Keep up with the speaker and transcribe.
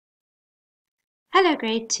Hello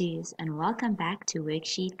grade 2s and welcome back to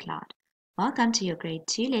WorksheetCloud. Welcome to your grade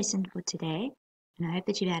 2 lesson for today, and I hope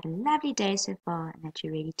that you've had a lovely day so far and that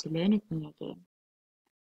you're ready to learn with me again.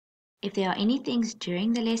 If there are any things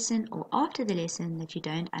during the lesson or after the lesson that you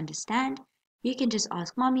don't understand, you can just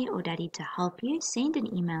ask mommy or daddy to help you. Send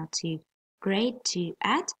an email to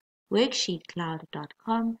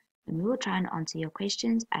grade2@worksheetcloud.com and we will try and answer your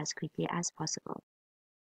questions as quickly as possible.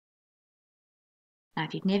 Now,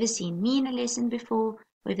 if you've never seen me in a lesson before,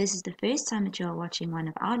 or if this is the first time that you are watching one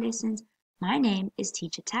of our lessons, my name is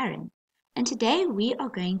Teacher Taryn, and today we are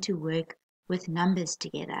going to work with numbers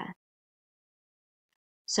together.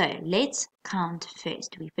 So let's count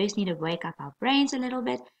first. We first need to wake up our brains a little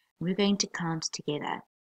bit. We're going to count together.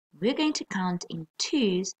 We're going to count in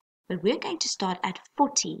twos, but we're going to start at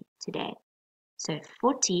 40 today. So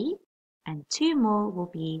 40 and 2 more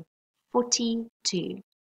will be 42.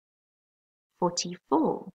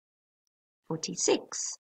 44,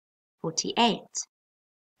 46, 48,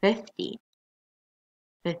 50,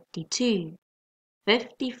 52,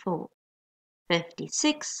 54,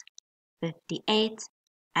 56, 58,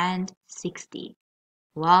 and 60.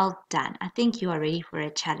 Well done. I think you are ready for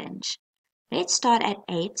a challenge. Let's start at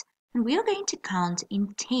 8 and we are going to count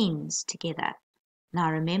in tens together.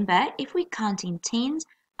 Now remember, if we count in tens,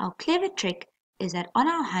 our clever trick is that on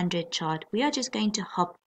our 100 chart, we are just going to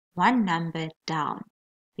hop one number down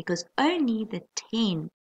because only the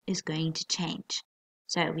 10 is going to change.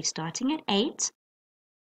 So we're starting at 8,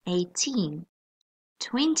 18,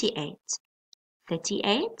 28,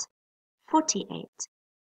 38, 48,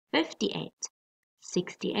 58,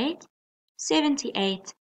 68,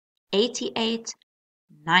 78, 88,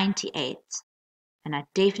 98. And I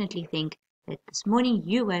definitely think that this morning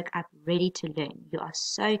you woke up ready to learn. You are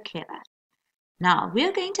so clever. Now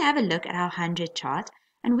we're going to have a look at our 100 chart.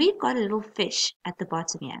 And we've got a little fish at the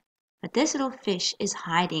bottom here. But this little fish is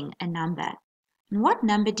hiding a number. And what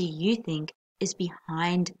number do you think is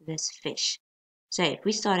behind this fish? So if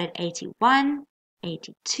we start at 81,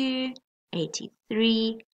 82,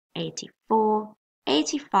 83, 84,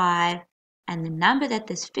 85, and the number that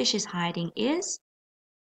this fish is hiding is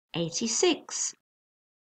 86.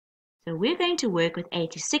 So we're going to work with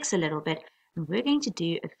 86 a little bit, and we're going to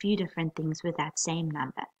do a few different things with that same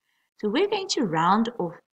number. So we're going to round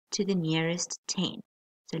off to the nearest 10.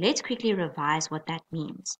 So let's quickly revise what that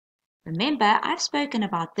means. Remember, I've spoken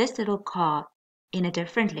about this little car in a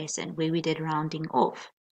different lesson where we did rounding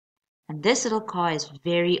off. And this little car is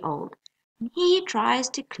very old. And he tries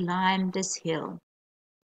to climb this hill.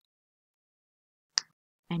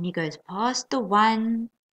 And he goes past the 1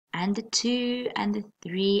 and the 2 and the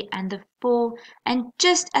 3 and the 4. And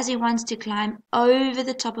just as he wants to climb over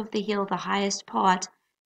the top of the hill, the highest part,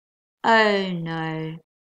 oh no,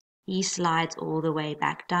 he slides all the way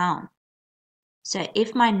back down. So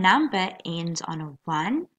if my number ends on a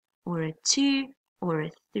 1 or a 2 or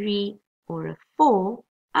a 3 or a 4,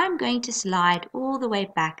 I'm going to slide all the way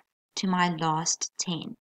back to my last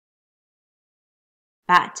 10.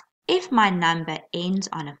 But if my number ends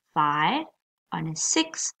on a 5, on a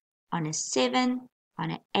 6, on a 7, on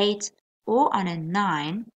an 8, or on a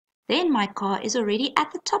 9, then my car is already at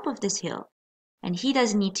the top of this hill. And he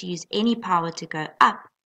doesn't need to use any power to go up.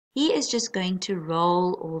 He is just going to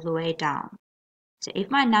roll all the way down. So if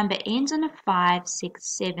my number ends on a 5, 6,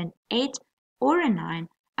 7, 8, or a 9,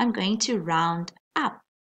 I'm going to round up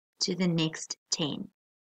to the next 10.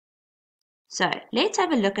 So let's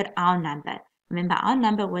have a look at our number. Remember, our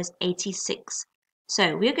number was 86.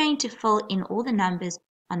 So we're going to fill in all the numbers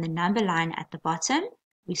on the number line at the bottom.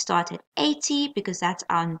 We start at 80 because that's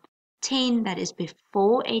our 10 that is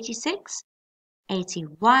before 86.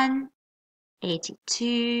 81,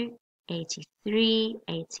 82, 83,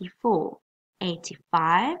 84,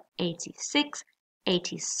 85, 86,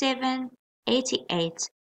 87, 88,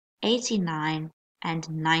 89, and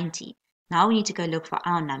 90. Now we need to go look for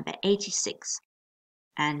our number, 86.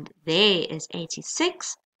 And there is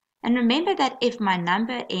 86. And remember that if my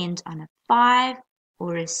number ends on a 5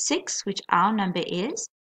 or a 6, which our number is,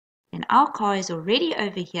 then our car is already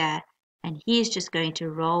over here and he is just going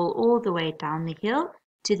to roll all the way down the hill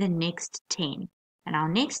to the next 10. And our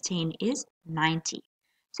next 10 is 90.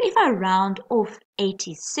 So if I round off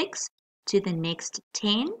 86 to the next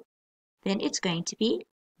 10, then it's going to be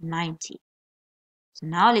 90. So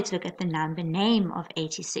now let's look at the number name of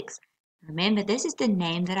 86. Remember, this is the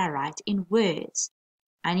name that I write in words.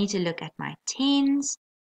 I need to look at my tens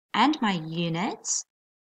and my units,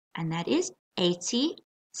 and that is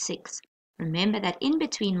 86. Remember that in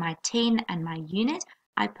between my 10 and my unit,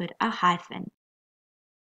 I put a hyphen.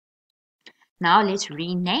 Now let's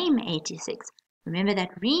rename 86. Remember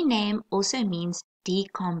that rename also means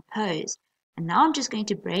decompose. And now I'm just going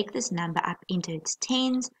to break this number up into its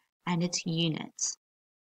tens and its units.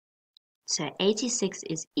 So 86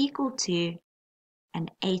 is equal to an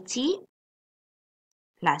 80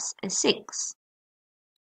 plus a 6.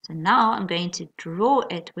 So now I'm going to draw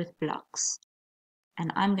it with blocks.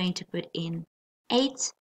 And I'm going to put in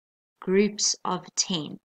 8 groups of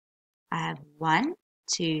 10. I have 1,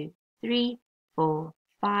 2, 3, 4,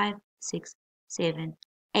 5, 6, 7,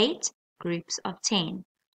 8 groups of 10.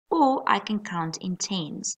 Or I can count in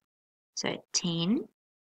tens. So 10,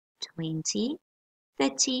 20,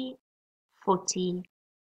 30, 40,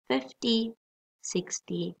 50,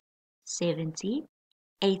 60, 70,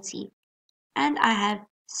 80. And I have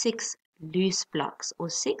 6 loose blocks or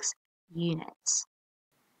 6 units.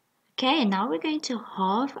 Okay, and now we're going to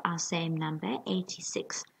halve our same number,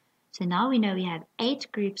 86. So now we know we have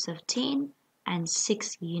 8 groups of 10 and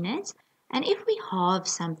 6 units. And if we halve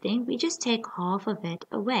something, we just take half of it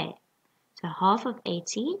away. So half of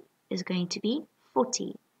 80 is going to be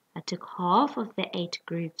 40. I took half of the 8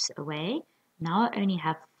 groups away. Now I only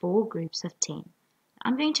have 4 groups of 10.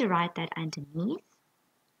 I'm going to write that underneath.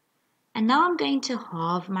 And now I'm going to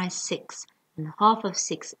halve my 6. And half of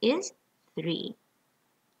 6 is 3.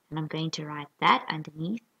 And I'm going to write that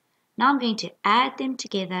underneath. Now I'm going to add them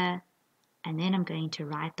together, and then I'm going to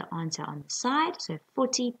write the answer on the side. So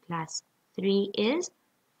 40 plus 3 is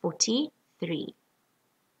 43.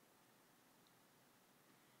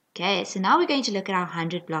 Okay, so now we're going to look at our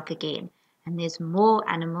 100 block again. And there's more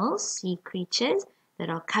animals, sea creatures, that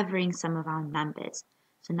are covering some of our numbers.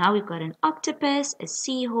 So now we've got an octopus, a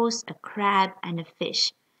seahorse, a crab, and a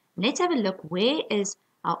fish. And let's have a look. Where is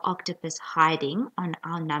our octopus hiding on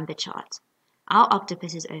our number chart? Our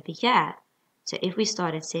octopus is over here. So if we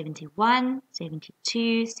start at 71,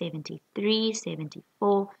 72, 73,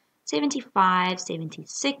 74, 75,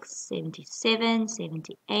 76, 77,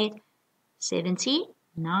 78,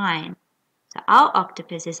 79. So our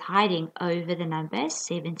octopus is hiding over the number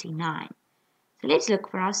 79. So let's look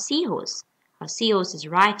for our seahorse. Our seahorse is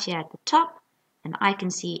right here at the top, and I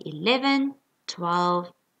can see 11,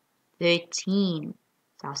 12, 13.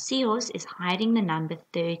 So our seahorse is hiding the number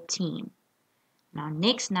 13. Now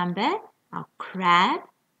next number, our crab,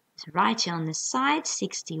 is right here on the side,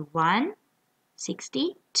 61,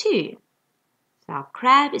 62. So our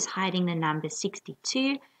crab is hiding the number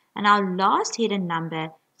 62, and our last hidden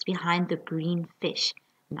number is behind the green fish.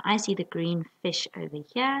 And I see the green fish over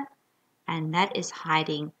here, and that is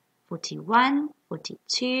hiding 41,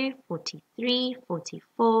 42, 43,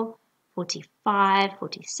 44, 45,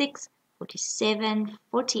 46, 47,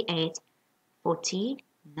 48,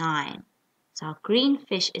 49. So our green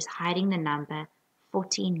fish is hiding the number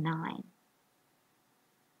 49.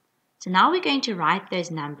 So now we're going to write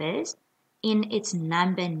those numbers in its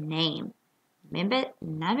number name. Remember,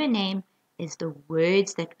 number name is the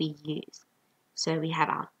words that we use. So we have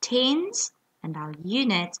our tens and our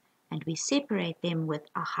units, and we separate them with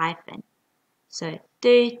a hyphen. So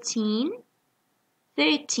 13,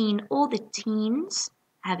 all the teens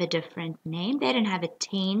have a different name. They don't have a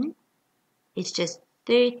 10. It's just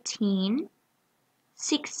 13,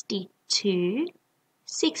 62,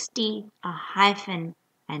 60, a hyphen,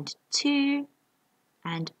 and 2,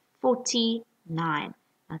 and 49.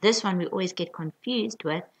 Now this one we always get confused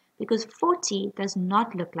with because 40 does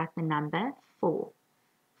not look like the number 4.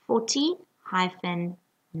 40 hyphen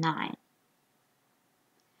 9.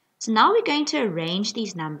 So now we're going to arrange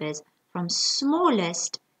these numbers from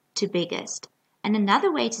smallest to biggest. And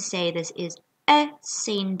another way to say this is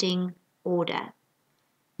ascending order.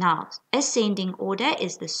 Now, ascending order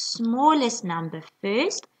is the smallest number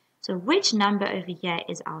first. So which number over here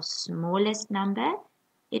is our smallest number?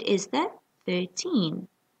 It is the 13.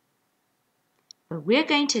 But we're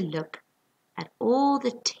going to look at all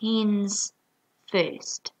the tens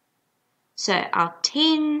first. So our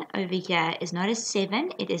 10 over here is not a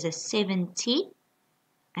 7, it is a 70,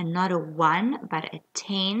 and not a 1, but a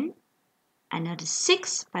 10, and not a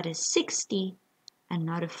 6, but a 60, and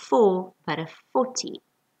not a 4, but a 40.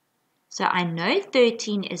 So I know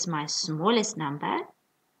 13 is my smallest number,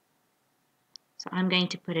 so I'm going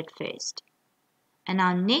to put it first. And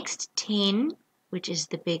our next 10, which is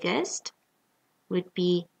the biggest, would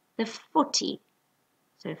be the 40,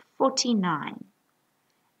 so 49.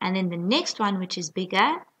 And then the next one, which is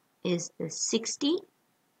bigger, is the 60,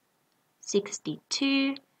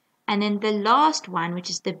 62. And then the last one, which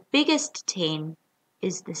is the biggest 10,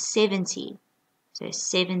 is the 70, so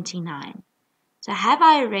 79. So have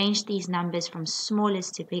I arranged these numbers from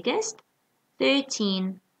smallest to biggest?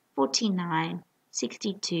 13, 49,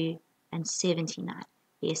 62, and 79.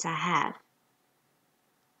 Yes, I have.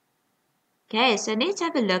 Okay, so let's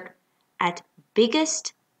have a look at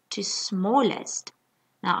biggest to smallest.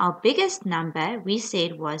 Now our biggest number we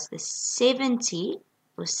said was the 70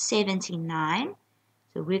 or 79.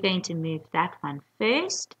 So we're going to move that one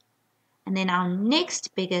first. And then our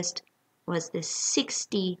next biggest was the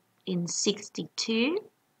 60 in 62.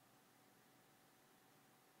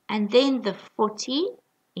 And then the 40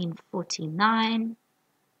 in 49.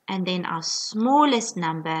 And then our smallest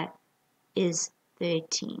number is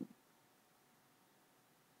 13.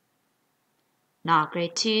 Now,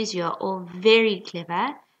 grade 2s, you are all very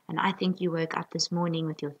clever, and I think you woke up this morning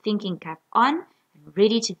with your thinking cap on and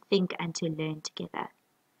ready to think and to learn together.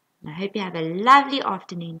 And I hope you have a lovely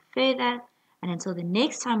afternoon further, and until the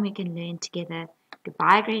next time we can learn together,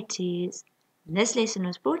 goodbye, grade 2s. And this lesson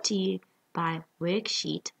was brought to you by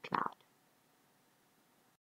WorksheetCloud.